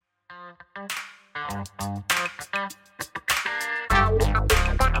Hey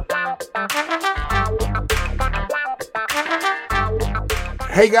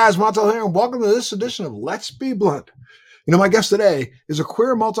guys, Montel here, and welcome to this edition of Let's Be Blunt. My guest today is a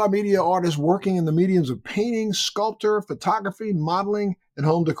queer multimedia artist working in the mediums of painting, sculpture, photography, modeling, and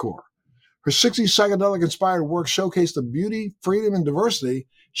home decor. Her 60s psychedelic-inspired work showcase the beauty, freedom, and diversity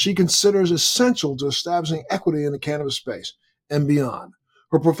she considers essential to establishing equity in the cannabis space and beyond.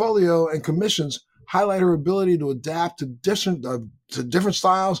 Her portfolio and commissions highlight her ability to adapt to different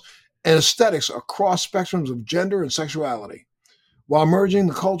styles and aesthetics across spectrums of gender and sexuality, while merging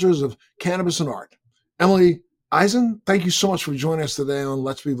the cultures of cannabis and art. Emily Eisen, thank you so much for joining us today on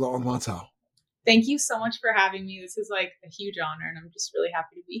Let's Be Blunt with Montel. Thank you so much for having me. This is like a huge honor, and I'm just really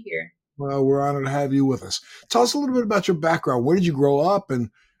happy to be here. Well, we're honored to have you with us. Tell us a little bit about your background. Where did you grow up, and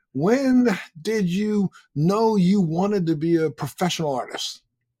when did you know you wanted to be a professional artist?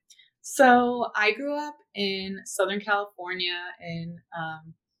 So I grew up in Southern California in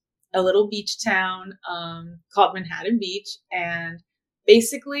a little beach town called Manhattan Beach. And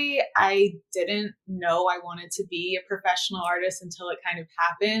basically, I didn't know I wanted to be a professional artist until it kind of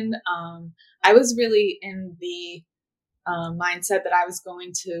happened. I was really in the mindset that I was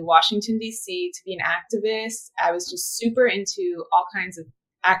going to Washington, D.C. to be an activist. I was just super into all kinds of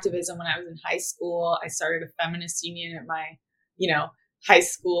activism when I was in high school. I started a feminist union at my, high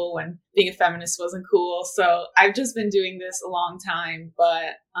school when being a feminist wasn't cool. So I've just been doing this a long time,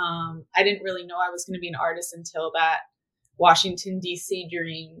 but I didn't really know I was going to be an artist until that Washington, D.C.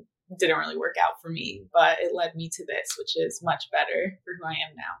 dream didn't really work out for me, but it led me to this, which is much better for who I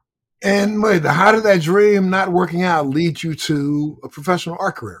am now. And wait, how did that dream not working out lead you to a professional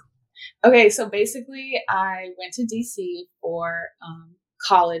art career? Okay, so basically I went to DC for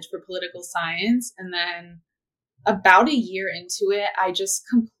college for political science. And then about a year into it, I just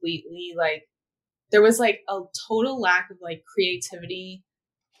completely there was a total lack of creativity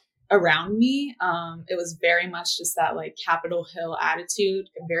around me. It was very much just that Capitol Hill attitude,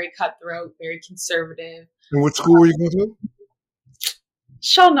 very cutthroat, very conservative. And what school were you going to?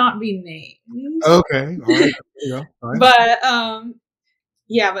 Shall not be named. Okay. All right. Yeah. All right. But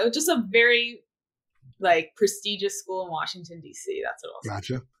but it was just a very prestigious school in Washington, D.C. That's what I'll say.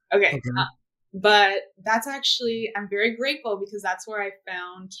 Gotcha. Okay. But that's actually, I'm very grateful because that's where I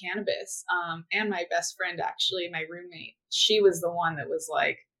found cannabis. And my best friend, actually, my roommate, she was the one that was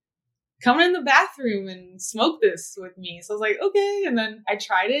come in the bathroom and smoke this with me. So I was like, okay. And then I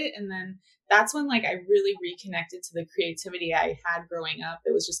tried it. And then that's when I really reconnected to the creativity I had growing up.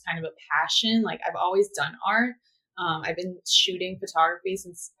 It was just kind of a passion. I've always done art. I've been shooting photography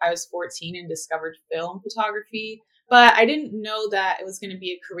since I was 14 and discovered film photography. But I didn't know that it was going to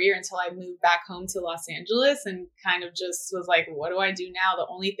be a career until I moved back home to Los Angeles and kind of just was what do I do now? The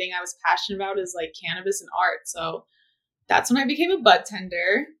only thing I was passionate about is cannabis and art. So that's when I became a bud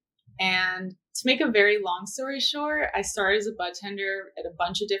tender. And to make a very long story short, I started as a bud tender at a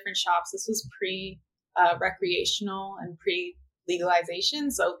bunch of different shops. This was pre-recreational and pre-legalization.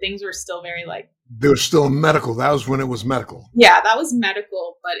 So things were still very They were still medical. That was when it was medical. Yeah, that was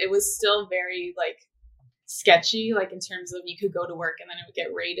medical, but it was still very sketchy, in terms of you could go to work and then it would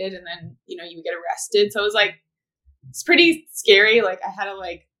get raided and then, you would get arrested. So it was it's pretty scary. I had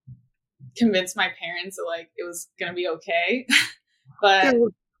to convince my parents that it was going to be okay. But yeah,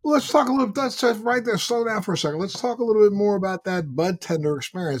 well, let's talk a little, that's right there. Slow down for a second. Let's talk a little bit more about that bud tender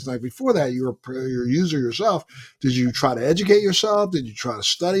experience. Before that, you were a user yourself. Did you try to educate yourself? Did you try to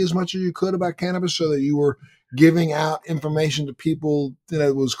study as much as you could about cannabis so that you were giving out information to people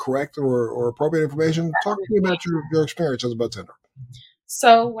that was correct or appropriate information? Talk to me about your experience as a bud tender.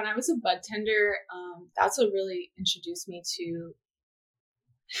 So when I was a bud tender, that's what really introduced me to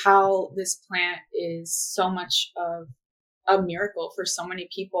how this plant is so much of a miracle for so many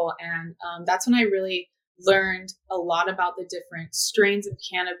people. And that's when I really learned a lot about the different strains of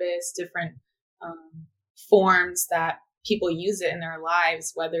cannabis, different forms that people use it in their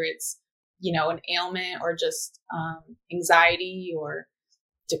lives, whether it's an ailment or just anxiety or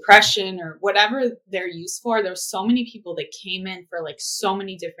depression or whatever they're used for. There's so many people that came in for so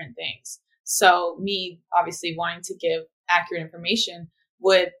many different things. So me obviously wanting to give accurate information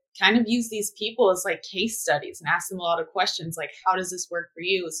would kind of use these people as case studies and ask them a lot of questions how does this work for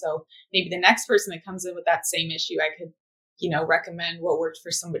you? So maybe the next person that comes in with that same issue, I could, recommend what worked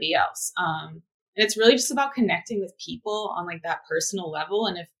for somebody else. And it's really just about connecting with people on that personal level.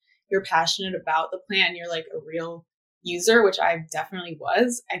 And if you're passionate about the plant, you're a real user, which I definitely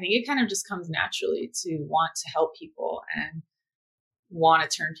was, I think it kind of just comes naturally to want to help people and want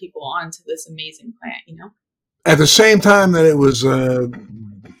to turn people on to this amazing plant, At the same time that it was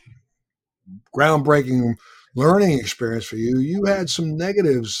groundbreaking learning experience for you, you had some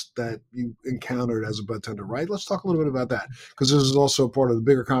negatives that you encountered as a bud tender, right? Let's talk a little bit about that, because this is also part of the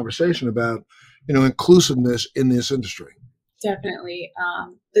bigger conversation about, inclusiveness in this industry. Definitely.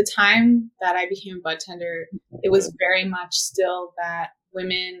 The time that I became a bud tender, it was very much still that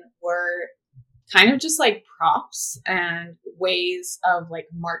women were kind of just like props and ways of like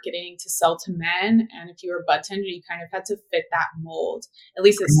marketing to sell to men. And if you were a bud tender, you kind of had to fit that mold. At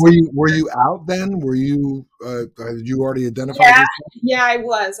least it's were you out then? Were you did you already identify? Yeah, I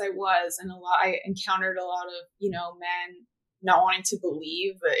was, and I encountered a lot of men not wanting to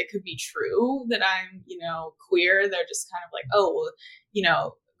believe that it could be true that I'm queer. They're just kind of like, oh, well,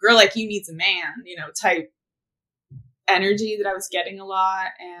 girl like you needs a man, type energy that I was getting a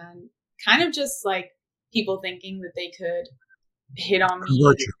lot, and kind of just like people thinking that they could hit on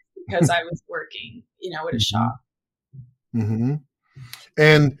me because I was working, at a shop. Mm-hmm.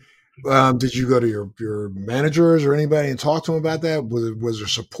 And did you go to your managers or anybody and talk to them about that? Was there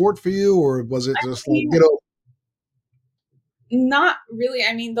support for you, or was it just Not really.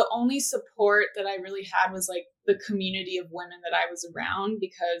 I mean, the only support that I really had was like the community of women that I was around,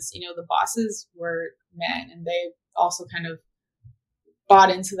 because the bosses were men, and they also kind of bought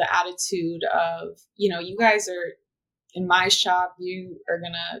into the attitude of, you guys are in my shop, you are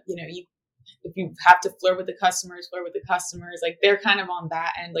gonna, if you have to flirt with the customers, like they're kind of on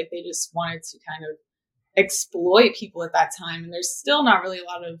that end. Like they just wanted to kind of exploit people at that time. And there's still not really a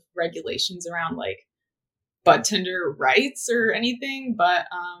lot of regulations around like bud tender rights or anything, but,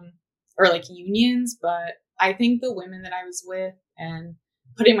 or like unions. But I think the women that I was with and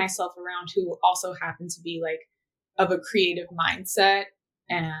putting myself around who also happen to be like of a creative mindset,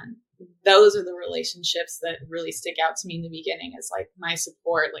 and those are the relationships that really stick out to me in the beginning as like my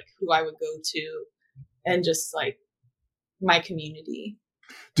support, like who I would go to, and just like my community.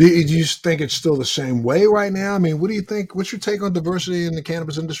 Do you think it's still the same way right now? I mean, what do you think? What's your take on diversity in the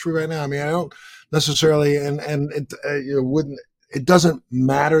cannabis industry right now? I mean, I don't necessarily, and it wouldn't. It doesn't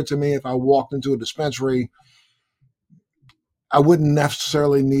matter to me if I walked into a dispensary. I wouldn't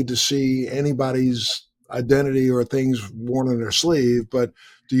necessarily need to see anybody's identity or things worn on their sleeve. But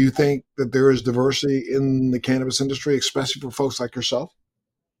do you think that there is diversity in the cannabis industry, especially for folks like yourself?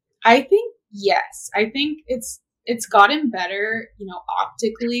 I think yes. I think it's gotten better,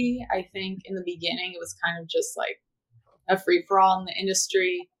 optically. I think in the beginning it was kind of just like a free for all, and the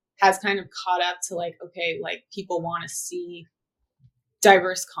industry has kind of caught up to like, okay, like people want to see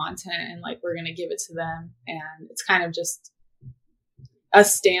diverse content, and like we're going to give it to them. And it's kind of just a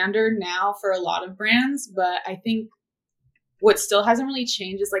standard now for a lot of brands. But I think what still hasn't really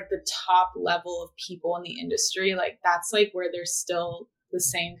changed is like the top level of people in the industry. Like that's like where there's still the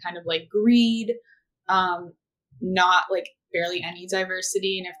same kind of like greed, not like barely any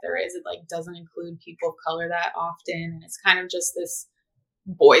diversity. And if there is, it like doesn't include people of color that often. And it's kind of just this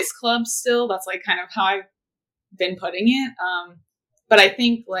boys club still. That's like kind of how I've been putting it. But I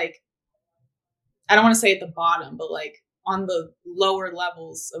think like, I don't want to say at the bottom, but like on the lower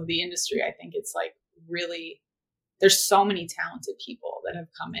levels of the industry, I think it's like really, there's so many talented people that have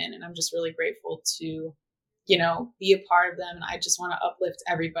come in, and I'm just really grateful to, be a part of them. And I just want to uplift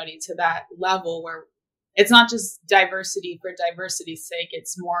everybody to that level where it's not just diversity for diversity's sake.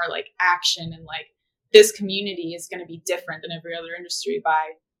 It's more like action, and like this community is going to be different than every other industry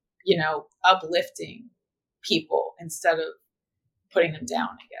by, uplifting people instead of putting them down,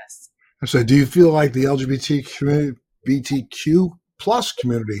 I guess. So do you feel like the LGBTQ plus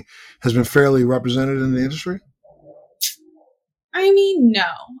community has been fairly represented in the industry? I mean,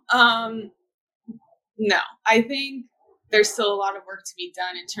 no. No. I think there's still a lot of work to be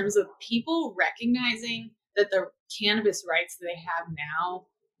done in terms of people recognizing that the cannabis rights that they have now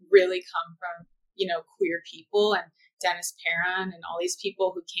really come from, queer people, and Dennis Perrin and all these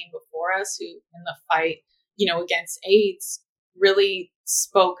people who came before us, who in the fight, against AIDS really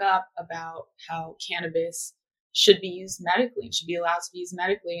spoke up about how cannabis should be used medically and should be allowed to be used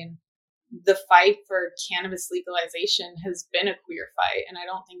medically. And the fight for cannabis legalization has been a queer fight. And I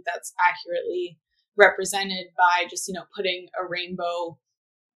don't think that's accurately represented by just, putting a rainbow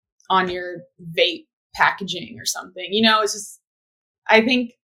on your vape packaging or something. It's just, I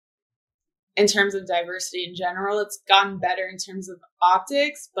think in terms of diversity in general, it's gotten better in terms of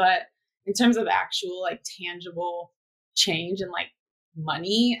optics, but in terms of actual like tangible change and like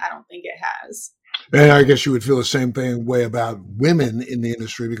money, I don't think it has. And I guess you would feel the same way about women in the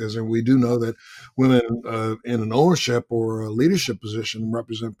industry, because we do know that women in an ownership or a leadership position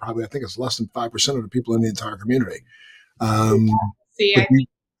represent probably, I think it's less than 5% of the people in the entire community. See, I think,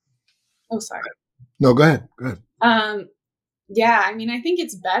 oh, sorry. No, go ahead. Yeah, I mean, I think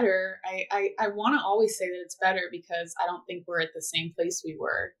it's better. I want to always say that it's better because I don't think we're at the same place we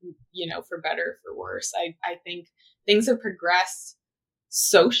were, for better or for worse. I think things have progressed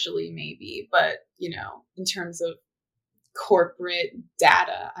socially, maybe, but, in terms of corporate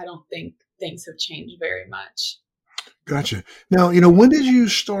data, I don't think things have changed very much. Gotcha. Now, when did you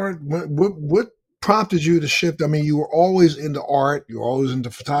start? What prompted you to shift? I mean, you were always into art, you were always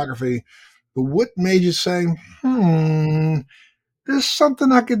into photography, but what made you say, there's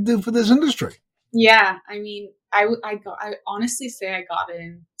something I could do for this industry? Yeah, I mean, I honestly say I got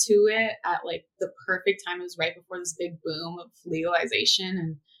into it at like the perfect time. It was right before this big boom of legalization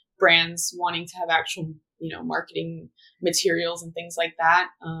and brands wanting to have actual, marketing materials and things like that.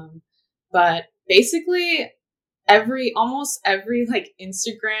 But basically, almost every like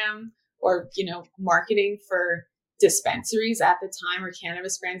Instagram or marketing for dispensaries at the time or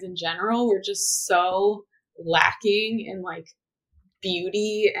cannabis brands in general were just so lacking in like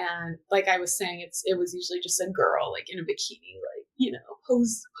beauty, and like I was saying, it was usually just a girl like in a bikini, like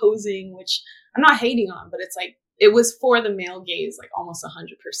posing, which I'm not hating on, but it's like it was for the male gaze like almost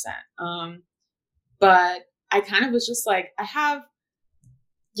 100%. But I kind of was just like, I have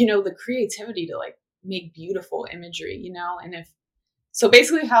the creativity to like make beautiful imagery, and if so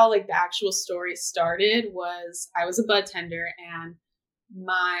basically how like the actual story started was I was a bud tender, and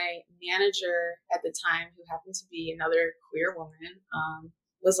my manager at the time, who happened to be another queer woman,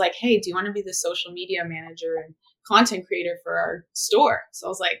 was like, hey, do you want to be the social media manager and content creator for our store? So I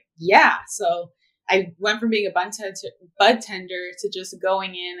was like, yeah. So I went from being a bud tender to just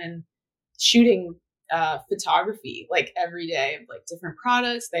going in and shooting photography like every day of like different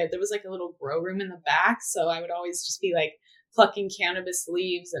products. There was like a little grow room in the back. So I would always just be like plucking cannabis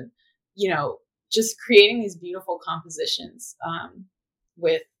leaves and, just creating these beautiful compositions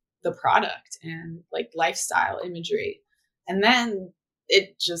with the product and like lifestyle imagery. And then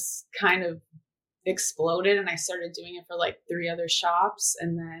it just kind of exploded, and I started doing it for like 3 other shops.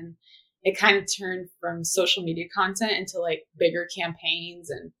 And then it kind of turned from social media content into like bigger campaigns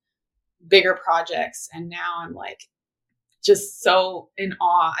and bigger projects. And now I'm like just so in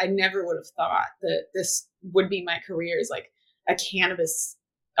awe. I never would have thought that this would be my career, as like a cannabis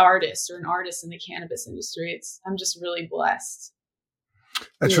artist or an artist in the cannabis industry. I'm just really blessed.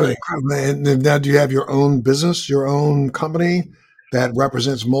 That's really incredible. And now, do you have your own business, your own company that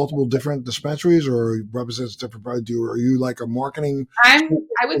represents multiple different dispensaries, or represents different products? Are you like a marketing? I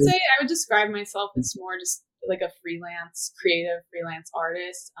would say I would describe myself as more just like a creative freelance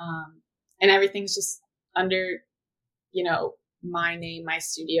artist. And everything's just under, my name, my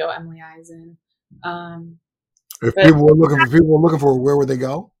studio, Emily Eisen. If people were looking for, where would they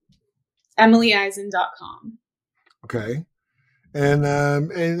go? EmilyEisen.com. Okay.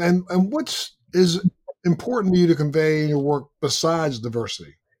 And what's is important to you to convey in your work besides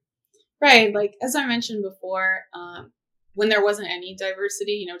diversity? Right. Like, as I mentioned before, when there wasn't any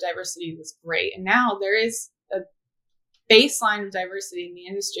diversity, diversity was great. And now there is a baseline of diversity in the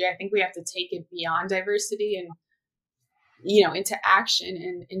industry. I think we have to take it beyond diversity and, into action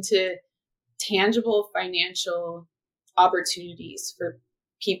and into tangible financial opportunities for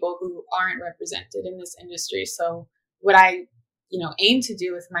people who aren't represented in this industry. So what I, aim to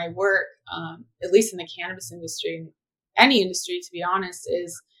do with my work, at least in the cannabis industry, any industry, to be honest,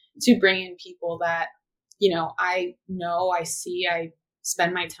 is to bring in people that, I see, I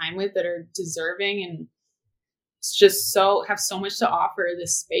spend my time with, that are deserving and just have so much to offer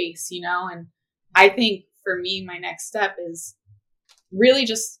this space, and I think for me, my next step is really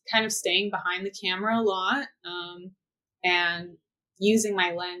just kind of staying behind the camera a lot, and using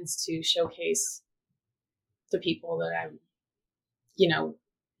my lens to showcase the people that I,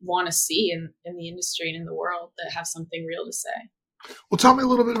 want to see in the industry and in the world that have something real to say. Well, tell me a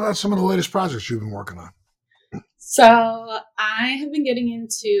little bit about some of the latest projects you've been working on. So I have been getting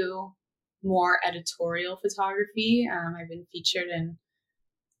into more editorial photography. I've been featured in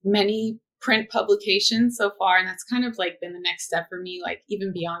many print publications so far, and that's kind of like been the next step for me. Like,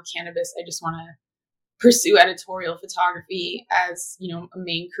 even beyond cannabis, I just want to pursue editorial photography as, a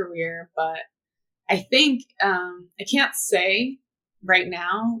main career. But I think I can't say right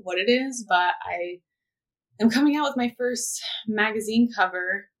now what it is, but I am coming out with my first magazine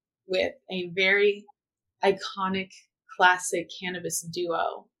cover with a very iconic classic cannabis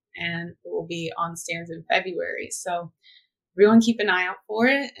duo, and it will be on stands in February. So everyone keep an eye out for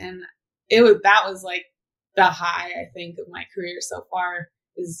it. And that was like the high, I think, of my career so far,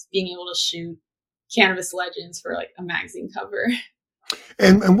 is being able to shoot cannabis legends for like a magazine cover.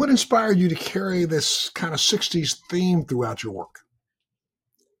 And what inspired you to carry this kind of 60s theme throughout your work?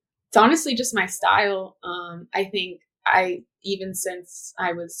 It's honestly just my style. I think even since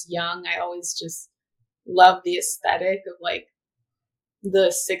I was young, I always just loved the aesthetic of like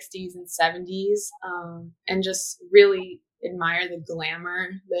the 60s and 70s, and just really admire the glamour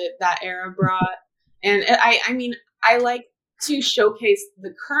that era brought. And I mean, I like to showcase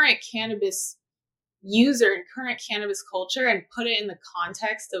the current cannabis user and current cannabis culture and put it in the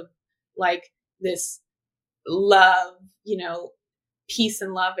context of like this love, peace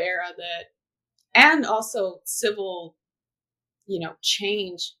and love era and also civil,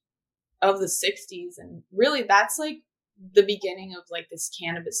 change of the 60s. And really that's like the beginning of like this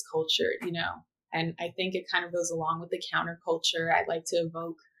cannabis culture, and I think it kind of goes along with the counterculture. I'd like to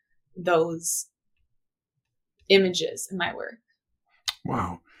evoke those images in my work.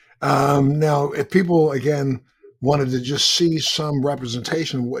 Wow. Now, if people, again, wanted to just see some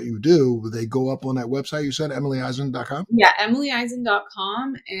representation of what you do, would they go up on that website you said, EmilyEisen.com? Yeah,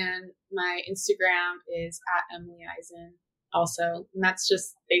 EmilyEisen.com. And my Instagram is @EmilyEisen also. And that's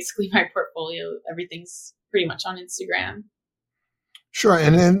just basically my portfolio. Everything's pretty much on Instagram. Sure.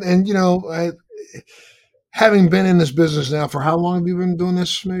 And having been in this business now, for how long have you been doing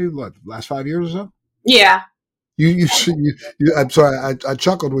this? Maybe last 5 years or so? Yeah. I'm sorry. I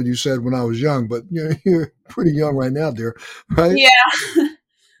chuckled when you said when I was young, but you're pretty young right now, dear. Right? Yeah.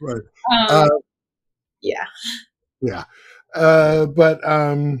 Right. Yeah. Yeah. But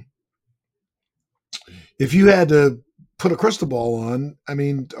if you had to put a crystal ball on, I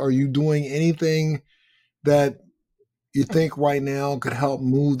mean, are you doing anything that you think right now could help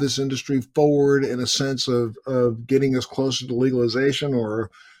move this industry forward in a sense of getting us closer to legalization?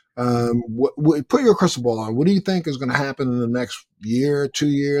 Or put your crystal ball on. What do you think is going to happen in the next year, 2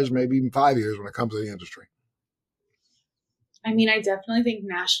 years, maybe even 5 years when it comes to the industry? I mean, I definitely think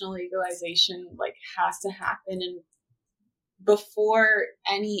national legalization has to happen. And before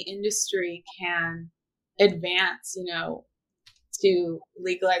any industry can advance, to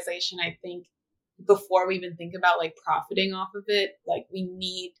legalization, I think before we even think about profiting off of it, we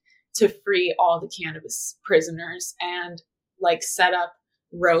need to free all the cannabis prisoners and set up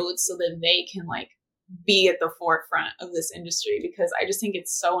roads so that they can be at the forefront of this industry, because I just think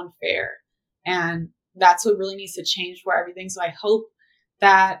it's so unfair. And that's what really needs to change for everything. So I hope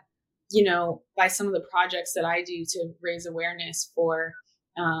that, by some of the projects that I do to raise awareness for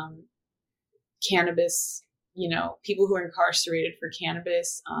cannabis, people who are incarcerated for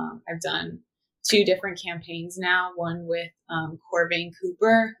cannabis. I've done 2 different campaigns now, one with Corvain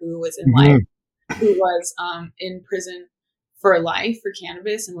Cooper, who was in prison for life for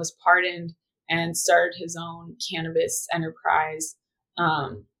cannabis and was pardoned and started his own cannabis enterprise.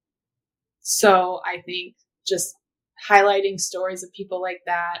 So I think just highlighting stories of people like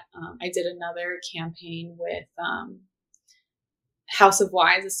that. I did another campaign with House of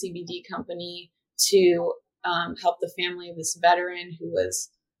Wise, a CBD company, to help the family of this veteran who was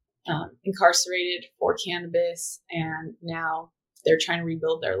incarcerated for cannabis, and now they're trying to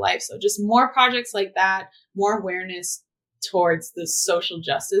rebuild their life. So just more projects like that, more awareness towards the social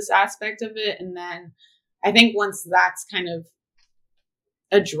justice aspect of it. And then I think once that's kind of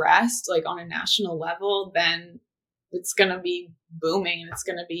addressed on a national level, then it's going to be booming and it's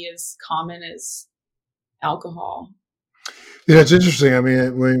going to be as common as alcohol. Yeah, it's interesting. I mean,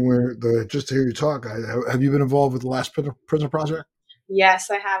 just to hear you talk, have you been involved with the Last Prison Project? Yes,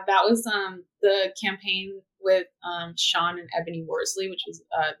 I have. That was the campaign with Sean and Ebony Worsley, which was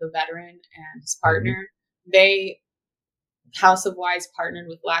the veteran and his partner. Mm-hmm. House of Wise partnered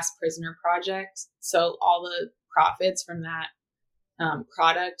with Last Prisoner Project. So all the profits from that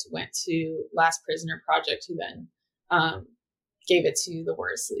product went to Last Prisoner Project, who then gave it to the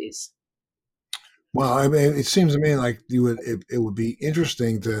Worsleys. Well, I mean, it seems to me like it would be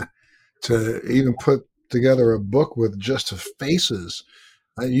interesting to even put together a book with just the faces.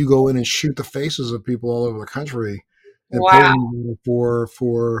 You go in and shoot the faces of people all over the country, and wow.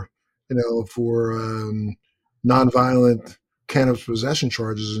 for nonviolent cannabis possession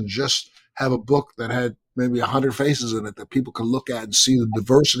charges, and just have a book that had maybe 100 faces in it that people could look at and see the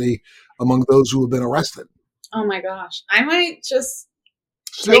diversity among those who have been arrested. Oh my gosh. I might just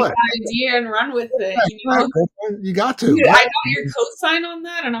take that idea and run with it. You got to. Dude, I got your cosign on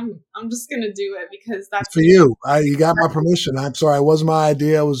that, and I'm just gonna do it because that's it's for you. You got my permission. I'm sorry, it wasn't my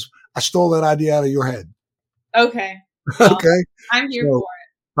idea. I stole that idea out of your head. Okay. Well, okay. I'm here for it.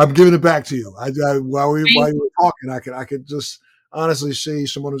 I'm giving it back to you. While you were talking, I could just honestly see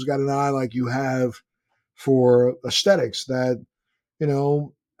someone who's got an eye like you have for aesthetics that,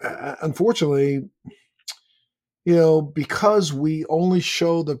 unfortunately, because we only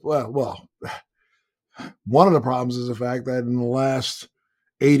show one of the problems is the fact that in the last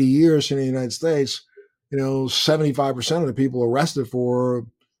 80 years in the United States, 75% of the people arrested for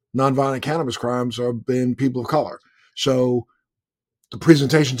nonviolent cannabis crimes have been people of color. So the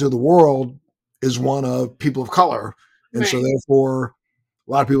presentation to the world is one of people of color. And so Right. therefore,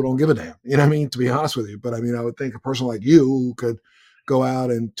 a lot of people don't give a damn, you know what I mean? To be honest with you. But I mean, I would think a person like you who could go out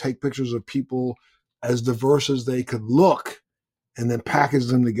and take pictures of people as diverse as they could look and then package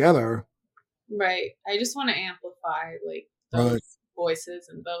them together. Right. I just want to amplify like those Right. voices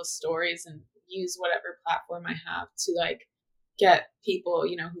and those stories and use whatever platform I have to like get people,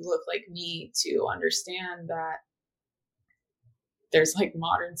 who look like me to understand that there's like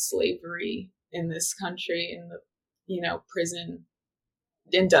modern slavery in this country in the, prison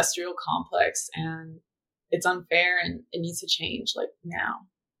industrial complex, and it's unfair and it needs to change like now,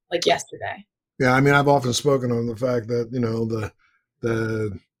 like yesterday. Yeah, I mean, I've often spoken on the fact that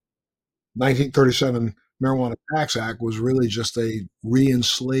the 1937 Marijuana Tax Act was really just a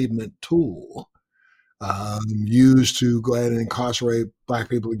re-enslavement tool used to go ahead and incarcerate black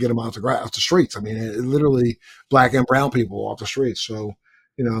people to get them off the streets. I mean, it literally black and brown people off the streets. So,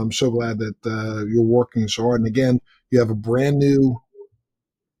 I'm so glad that you're working so hard. And again, you have a brand new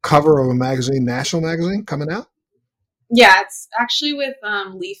cover of a magazine, national magazine, coming out. Yeah, it's actually with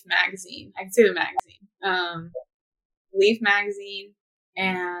Leaf Magazine. I can say the magazine. Leaf Magazine,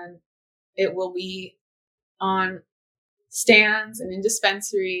 and it will be on stands and in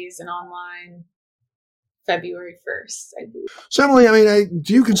dispensaries and online February 1st, I believe. So, Emily, I mean,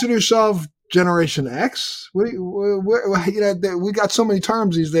 do you consider yourself Generation X? We got so many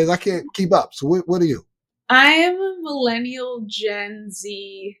terms these days, I can't keep up. So, what are you? I am a millennial Gen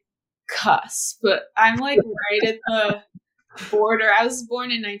Z cusp, but I'm like right at the border. I was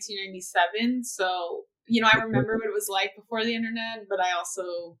born in 1997, so I remember what it was like before the internet, but I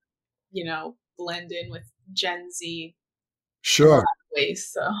also, blend in with Gen Z in a lot Sure. of ways.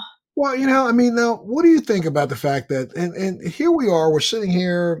 So Well, I mean, now, what do you think about the fact that, and here we are, we're sitting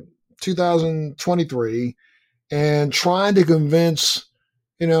here, 2023, and trying to convince,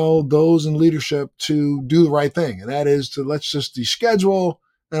 those in leadership to do the right thing, and that is to let's just deschedule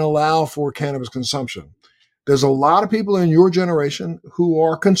and allow for cannabis consumption. There's a lot of people in your generation who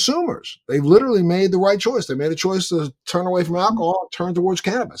are consumers. They've literally made the right choice. They made a choice to turn away from alcohol, turn towards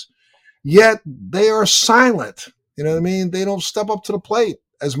cannabis. Yet they are silent. You know what I mean? They don't step up to the plate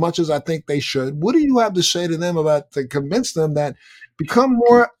as much as I think they should. What do you have to say to them about to convince them that become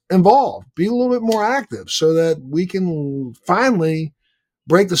more involved, be a little bit more active, so that we can finally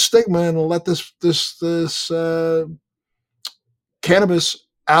break the stigma and let this cannabis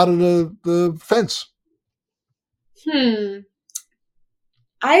out of the fence?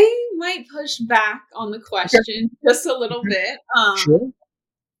 I might push back on the Okay. question just a little bit. Sure.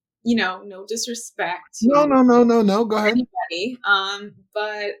 No disrespect No, to no, no, no, no. Go ahead. anybody.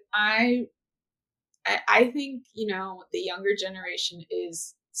 But I think, the younger generation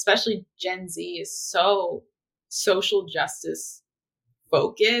is, especially Gen Z, is so social justice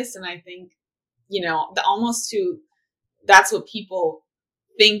focused. And I think, almost that's what people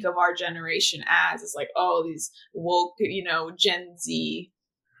think of our generation as. It's like, oh, these woke, Gen Z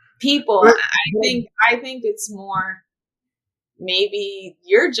people. But, I think it's more maybe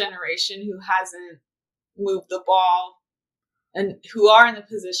your generation who hasn't moved the ball and who are in the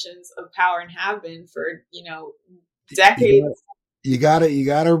positions of power and have been for decades. you got it. You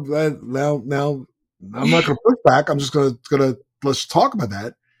got to now. I'm not going to push back. I'm just going to let's talk about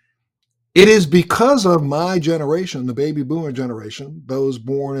that. It is because of my generation, the baby boomer generation, those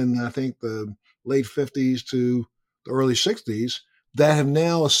born in I think the late 50s to the early 60s, that have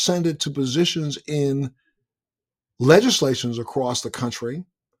now ascended to positions in legislations across the country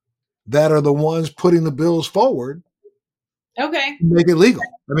that are the ones putting the bills forward Okay. to make it legal.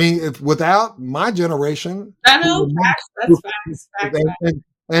 I mean, if without my generation, I know facts. That's facts. Facts.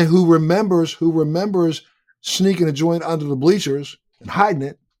 and who remembers sneaking a joint under the bleachers and hiding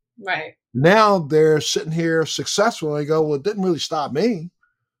it. Right. Now they're sitting here successful. And they go, well, it didn't really stop me.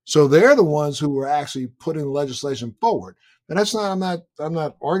 So they're the ones who were actually putting legislation forward. And that's not. I'm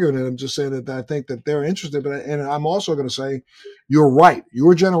not arguing it. I'm just saying that I think that they're interested. And I'm also going to say, you're right.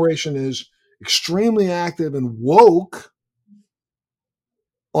 Your generation is extremely active and woke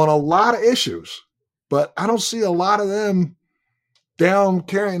on a lot of issues, but I don't see a lot of them down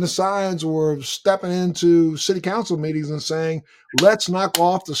carrying the signs or stepping into city council meetings and saying, let's knock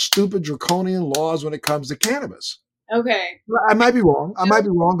off the stupid draconian laws when it comes to cannabis. Okay. I might be wrong. I might be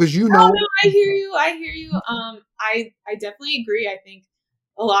wrong because No, I hear you. I hear you. I definitely agree. I think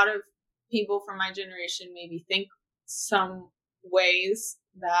a lot of people from my generation maybe think some ways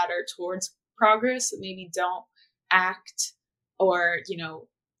that are towards progress that maybe don't act or,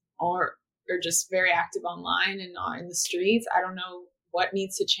 or are just very active online and not in the streets. I don't know what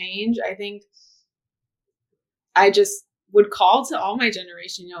needs to change. I think I just would call to all my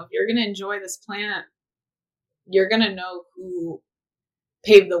generation, if you're going to enjoy this plant, you're going to know who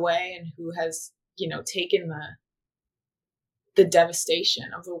paved the way and who has, taken the devastation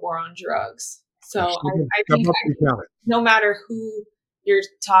of the war on drugs. So I think no matter who you're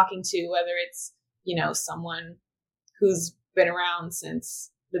talking to, whether it's, someone who's been around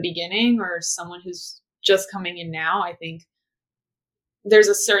since the beginning or someone who's just coming in now, I think there's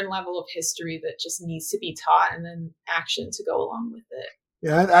a certain level of history that just needs to be taught and then action to go along with it.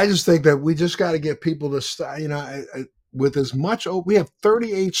 Yeah, I just think that we just got to get people to, with as much, we have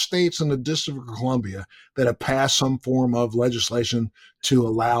 38 states in the District of Columbia that have passed some form of legislation to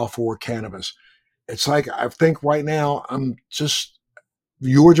allow for cannabis. It's like, I think right now, I'm just,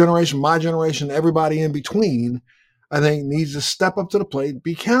 your generation, my generation, everybody in between, I think needs to step up to the plate,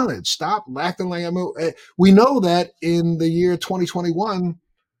 be counted, stop acting like, we know that in the year 2021,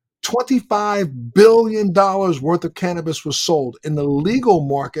 $25 billion worth of cannabis was sold in the legal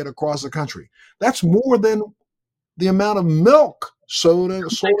market across the country. That's more than the amount of milk sold in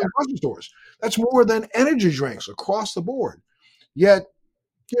grocery stores. That's more than energy drinks across the board. Yet,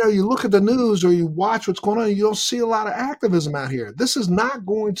 you look at the news or you watch what's going on, you don't see a lot of activism out here. This is not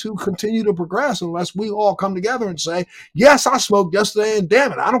going to continue to progress unless we all come together and say, yes, I smoked yesterday, and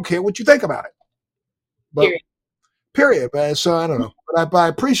damn it, I don't care what you think about it. But period. So I don't know. But I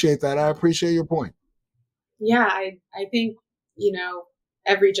appreciate that. I appreciate your point. Yeah, I think,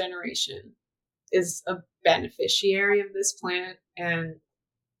 every generation is a beneficiary of this plant. And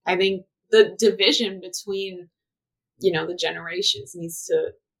I think the division between, the generations needs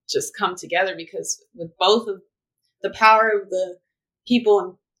to just come together, because with both of the power of the people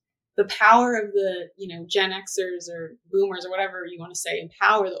and the power of the, Gen Xers or boomers or whatever you want to say,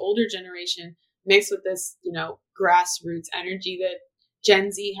 empower the older generation mixed with this, grassroots energy that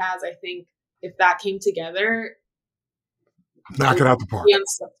Gen Z has. I think if that came together, knock it out the park.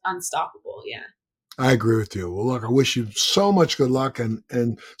 Unstoppable. Yeah. I agree with you. Well, look, I wish you so much good luck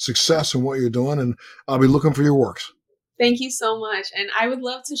and success in what you're doing, and I'll be looking for your works. Thank you so much. And I would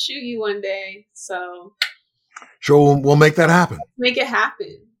love to shoot you one day. So sure, we'll make that happen. Make it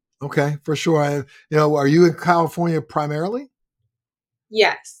happen. Okay, for sure. Are you in California primarily?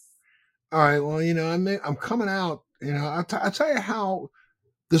 Yes. All right. Well, I'm coming out. I'll tell you how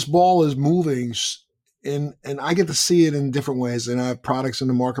this ball is moving, and I get to see it in different ways. And I have products in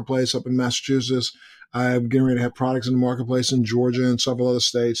the marketplace up in Massachusetts. I'm getting ready to have products in the marketplace in Georgia and several other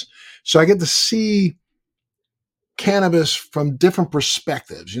states. So I get to see cannabis from different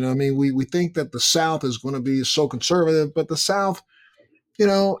perspectives. We think that the South is going to be so conservative, but the South,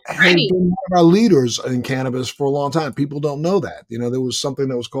 has been one of our leaders in cannabis for a long time. People don't know that. There was something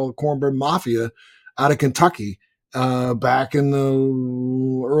that was called Cornbread Mafia out of Kentucky back in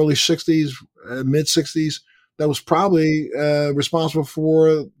the early 60s, mid 60s. That was probably responsible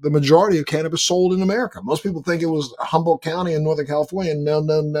for the majority of cannabis sold in America. Most people think it was Humboldt County in Northern California. No.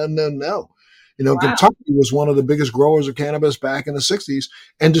 Wow. Kentucky was one of the biggest growers of cannabis back in the 60s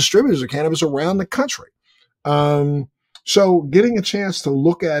and distributors of cannabis around the country. So getting a chance to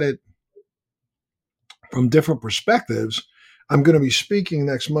look at it from different perspectives, I'm going to be speaking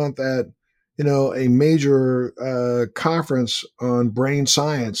next month at, a major conference on brain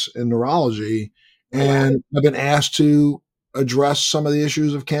science and neurology. And I've been asked to address some of the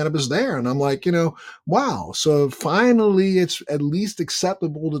issues of cannabis there. And I'm like, wow. So finally, it's at least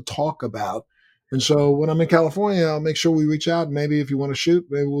acceptable to talk about. And so when I'm in California, I'll make sure we reach out. Maybe if you want to shoot,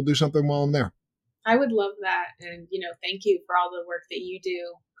 maybe we'll do something while I'm there. I would love that. And, thank you for all the work that you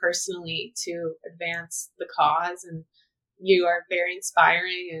do personally to advance the cause. And you are very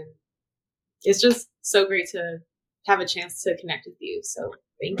inspiring. And it's just so great to have a chance to connect with you. So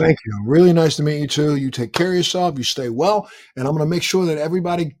thank you. Really nice to meet you too. You take care of yourself. You stay well. And I'm going to make sure that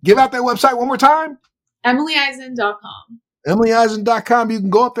everybody give out that website one more time. EmilyEisen.com. EmilyEisen.com. You can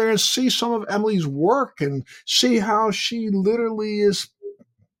go up there and see some of Emily's work and see how she literally is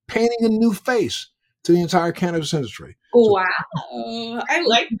painting a new face to the entire cannabis industry. Wow. I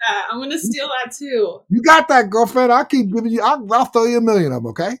like that. I'm going to steal that too. You got that, girlfriend. I'll keep giving you, I'll throw you 1 million of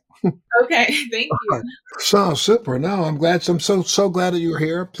them, okay? Okay. Thank you. So super. No, I'm glad. I'm so glad that you're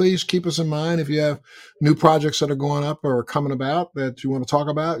here. Please keep us in mind if you have new projects that are going up or coming about that you want to talk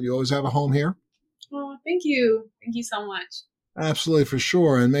about. You always have a home here. Oh, thank you. Thank you so much. Absolutely, for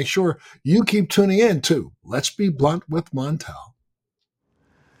sure. And make sure you keep tuning in to Let's Be Blunt with Montel.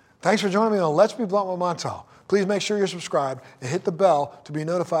 Thanks for joining me on Let's Be Blunt with Montel. Please make sure you're subscribed and hit the bell to be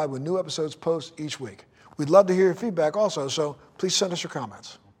notified when new episodes post each week. We'd love to hear your feedback also, so please send us your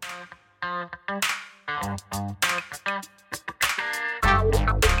comments.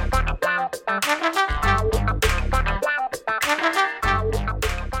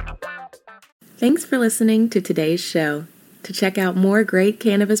 Thanks for listening to today's show. To check out more great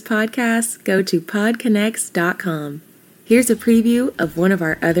cannabis podcasts, go to podconnects.com. Here's a preview of one of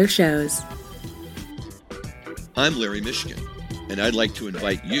our other shows. I'm Larry Mishkin, and I'd like to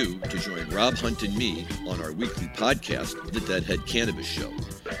invite you to join Rob Hunt and me on our weekly podcast, The Deadhead Cannabis Show.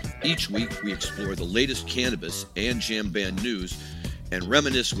 Each week, we explore the latest cannabis and jam band news and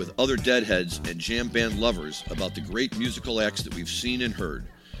reminisce with other Deadheads and jam band lovers about the great musical acts that we've seen and heard.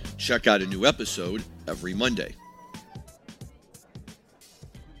 Check out a new episode every Monday.